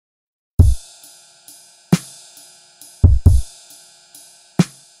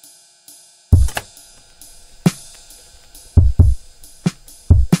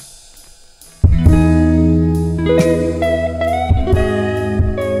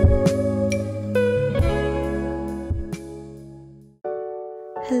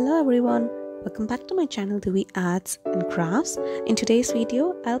everyone, welcome back to my channel Divi Arts and Crafts. In today's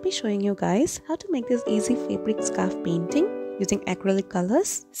video, I'll be showing you guys how to make this easy fabric scarf painting using acrylic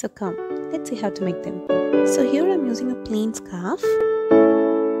colors. So come, let's see how to make them. So here I'm using a plain scarf.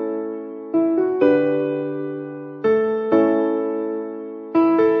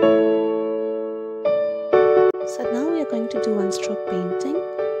 So now we are going to do one stroke painting.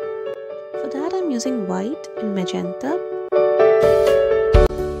 For that I'm using white and magenta.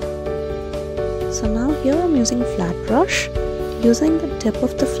 So now here I'm using flat brush. Using the tip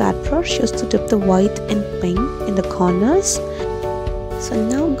of the flat brush just to dip the white and pink in the corners. So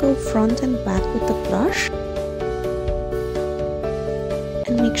now go front and back with the brush.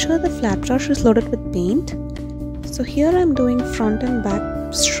 And make sure the flat brush is loaded with paint. So here I'm doing front and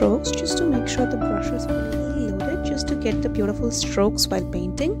back strokes just to make sure the brush is fully loaded, just to get the beautiful strokes while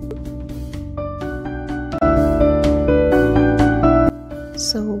painting.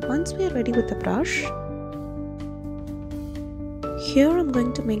 So once we are ready with the brush, here I'm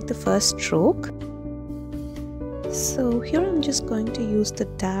going to make the first stroke. So here I'm just going to use the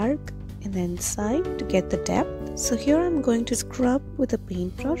dark in the inside to get the depth. So here I'm going to scrub with a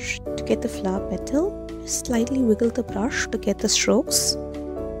paintbrush to get the flower petal. Just slightly wiggle the brush to get the strokes.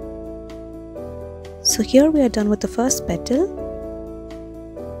 So here we are done with the first petal.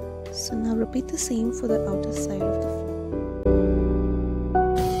 So now repeat the same for the outer side of the flower.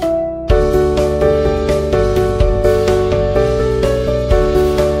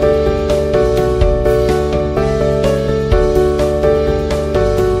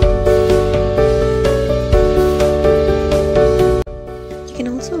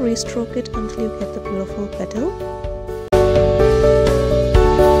 Restroke it until you get the beautiful petal.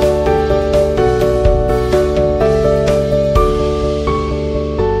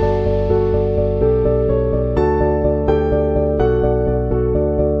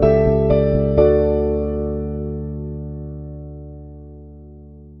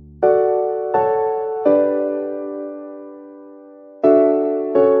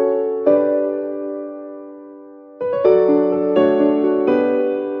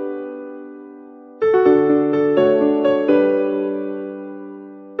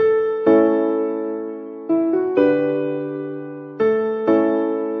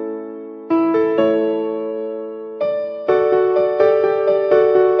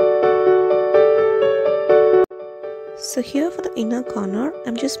 So here for the inner corner,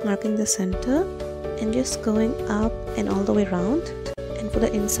 I'm just marking the center and just going up and all the way around. And for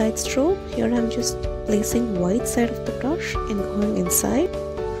the inside stroke, here I'm just placing white side of the brush and going inside.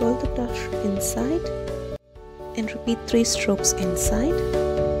 Roll the brush inside and repeat 3 strokes inside.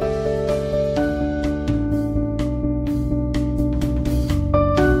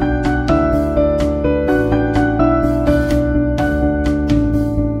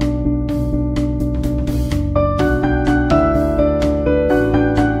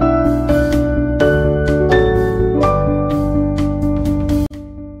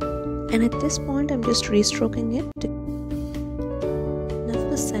 And at this point, I'm just restroking it. Now for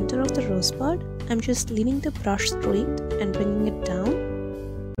the center of the rosebud, I'm just leaving the brush straight and bringing it down.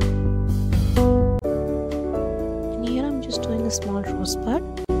 And here I'm just doing a small rosebud.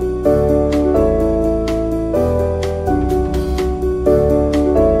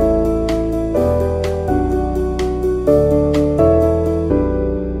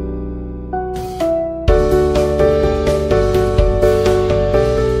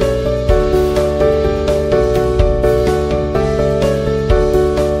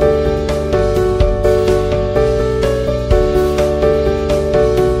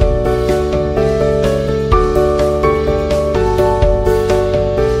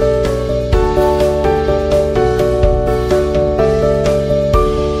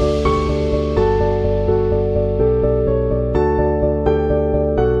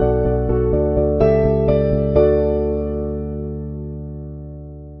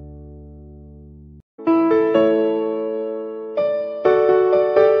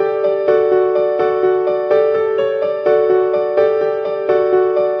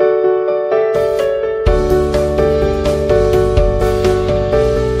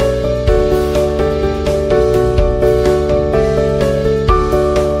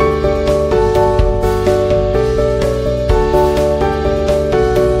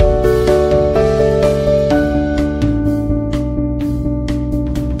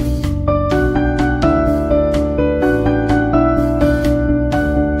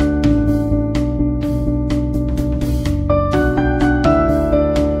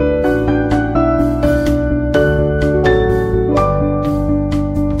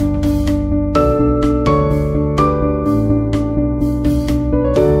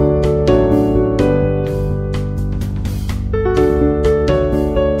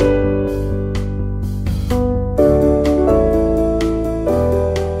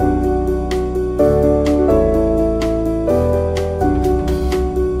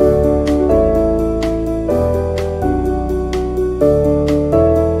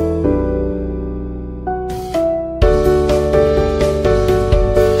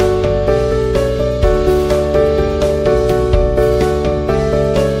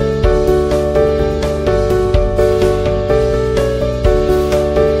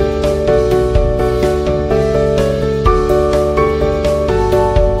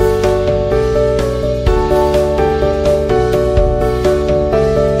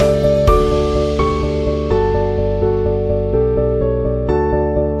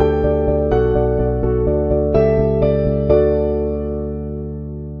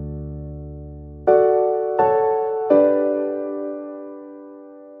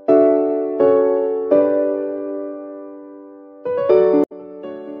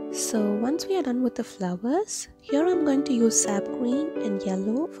 done with the flowers, here I'm going to use sap green and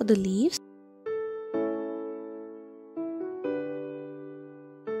yellow for the leaves.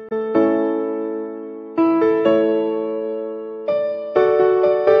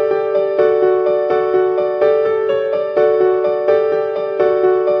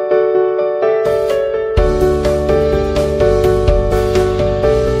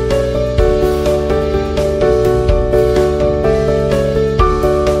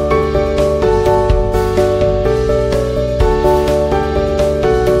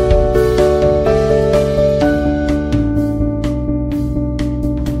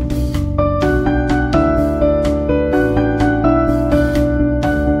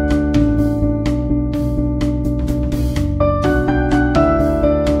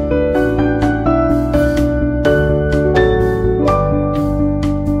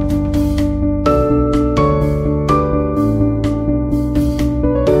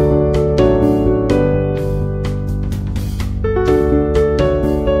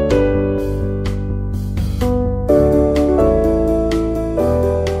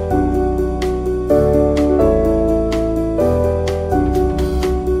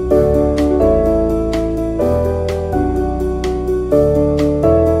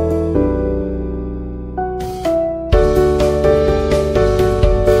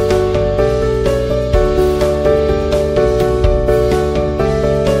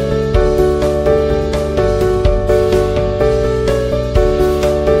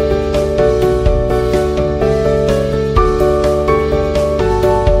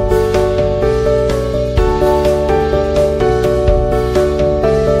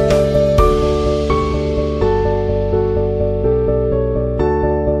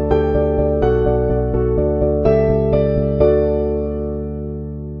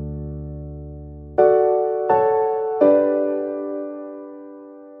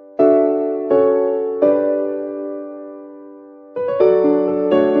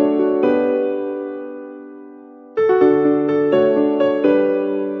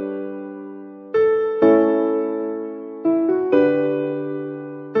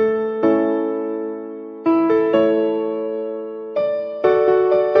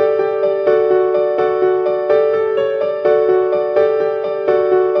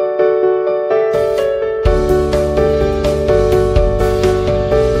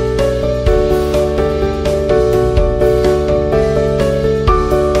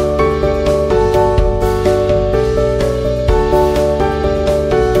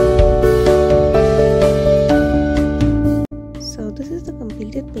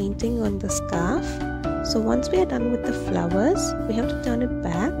 Painting on the scarf. So once we are done with the flowers, we have to turn it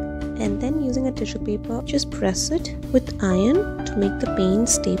back and then using a tissue paper, just press it with iron to make the paint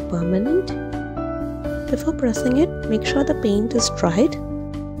stay permanent. Before pressing it, make sure the paint is dried.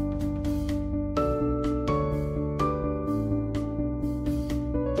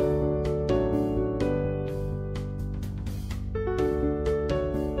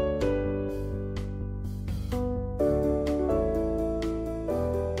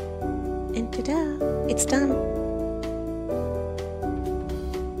 And ta-da! It's done!